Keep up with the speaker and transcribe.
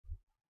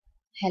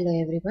Hello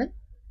everyone,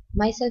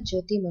 myself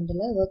Jyoti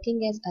Mandala working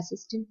as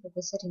Assistant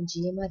Professor in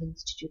GMR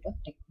Institute of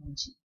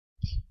Technology.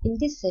 In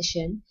this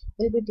session,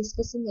 we'll be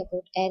discussing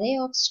about array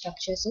of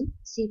structures in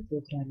C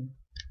programming.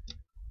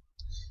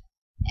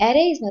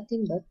 Array is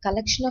nothing but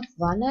collection of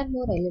one or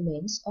more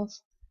elements of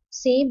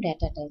same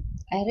data type.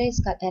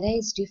 Array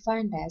is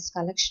defined as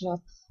collection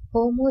of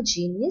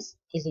homogeneous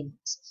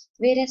elements,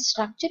 whereas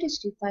structure is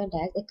defined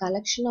as a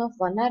collection of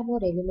one or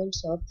more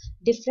elements of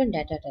different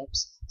data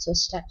types. So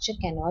structure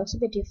can also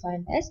be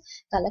defined as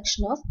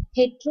collection of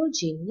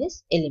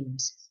heterogeneous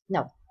elements.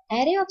 Now,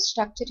 array of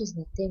structure is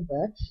nothing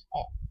but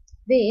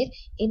where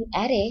in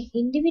array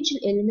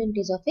individual element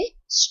is of a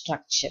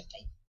structure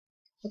type.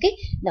 Okay,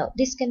 now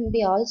this can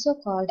be also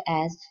called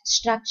as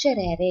structure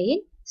array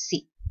in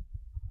C.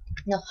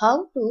 Now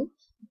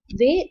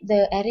where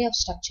the array of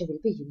structure will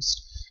be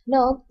used.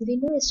 Now we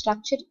know a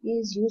structure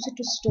is used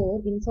to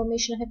store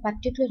information of a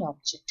particular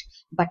object,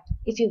 but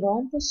if you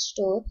want to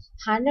store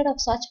 100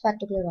 of such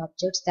particular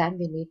objects, then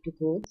we need to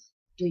go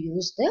to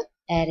use the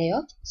array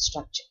of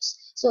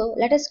structures. So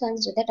let us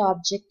consider that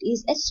object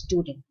is a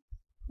student.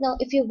 Now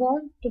if you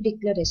want to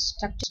declare a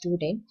struct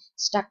student,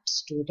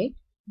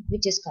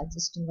 which is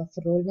consisting of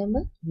roll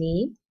number,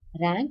 name,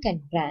 rank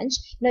and branch.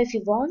 Now if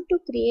you want to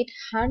create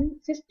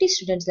 150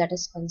 students, let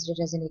us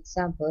consider as an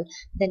example,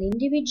 then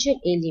individual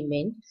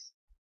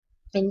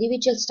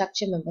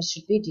structure members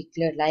should be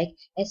declared like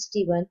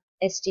st1,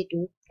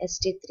 st2,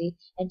 st3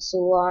 and so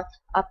on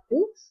up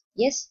to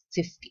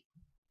s50,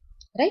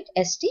 right?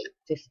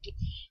 st50.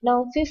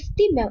 Now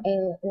 50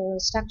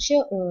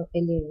 structure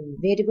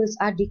variables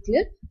are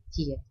declared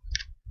here.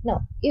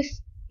 Now if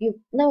you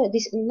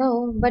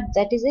but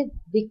that is a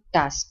big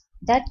task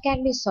that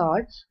can be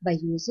solved by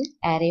using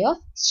array of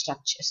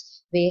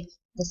structures, where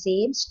the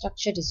same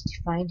structure is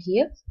defined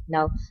here.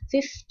 Now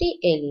 50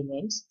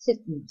 elements,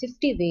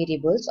 50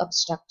 variables of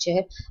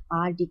structure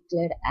are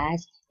declared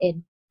as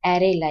an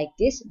array like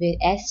this, where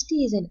st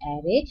is an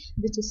array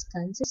which is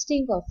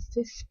consisting of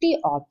 50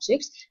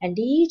 objects and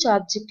each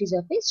object is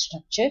of a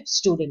structure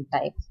student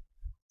type,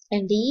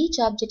 and each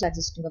object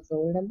consisting of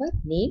roll number,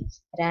 name,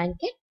 rank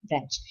and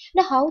branch.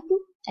 Now how to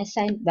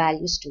assign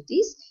values to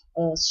these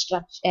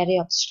array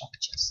of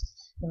structures.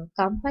 Now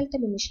compile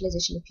time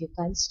initialization, if you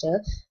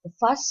consider the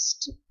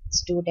first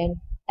student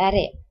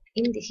array,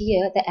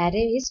 here the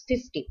array is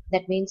 50,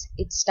 that means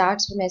it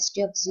starts from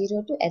st of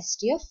 0 to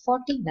st of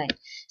 49.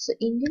 So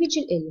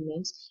individual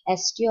elements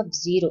st of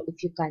 0,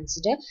 if you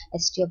consider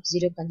st of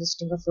 0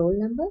 consisting of roll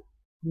number,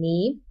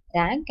 name,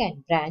 rank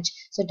and branch,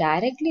 so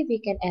directly we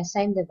can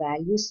assign the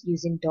values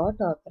using dot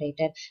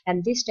operator,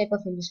 and this type of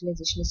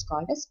initialization is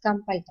called as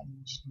compile time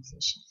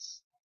initialization.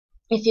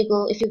 If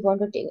you want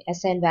to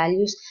assign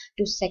values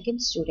to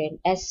second student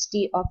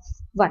st of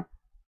 1,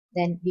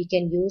 then we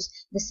can use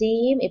the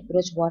same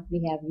approach what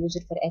we have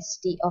used for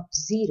st of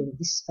 0.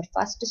 This is for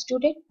first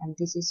student and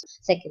this is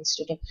second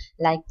student.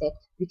 Like that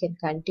we can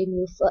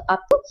continue for up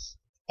to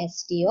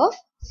st of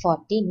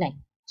 49.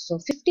 So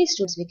 50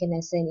 students we can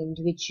assign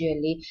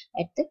individually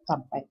at the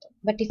compile time.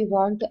 But if you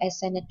want to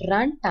assign at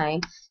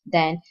runtime,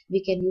 then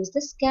we can use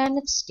the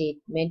scanf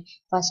statement.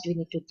 First we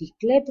need to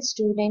declare the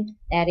student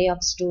array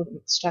of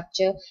student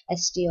structure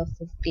st of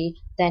 50.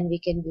 Then we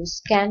can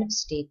use scanf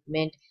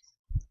statement,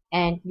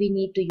 and we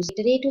need to use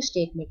iterative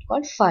statement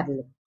called for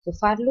loop. So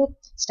for loop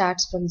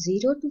starts from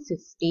 0 to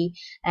 50,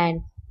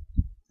 and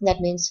that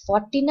means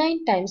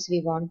 49 times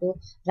we want to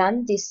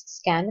run this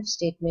scanf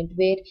statement,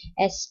 where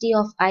st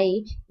of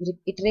I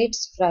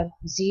iterates from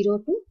 0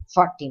 to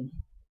 49.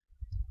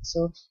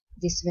 So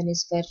this one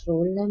is for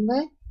roll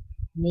number,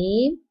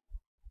 name,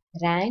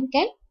 rank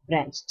and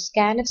branch.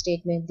 Scanf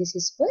statement, this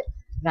is for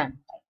runtime.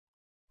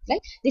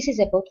 Right? This is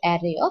about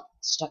array of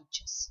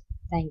structures.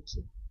 Thank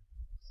you.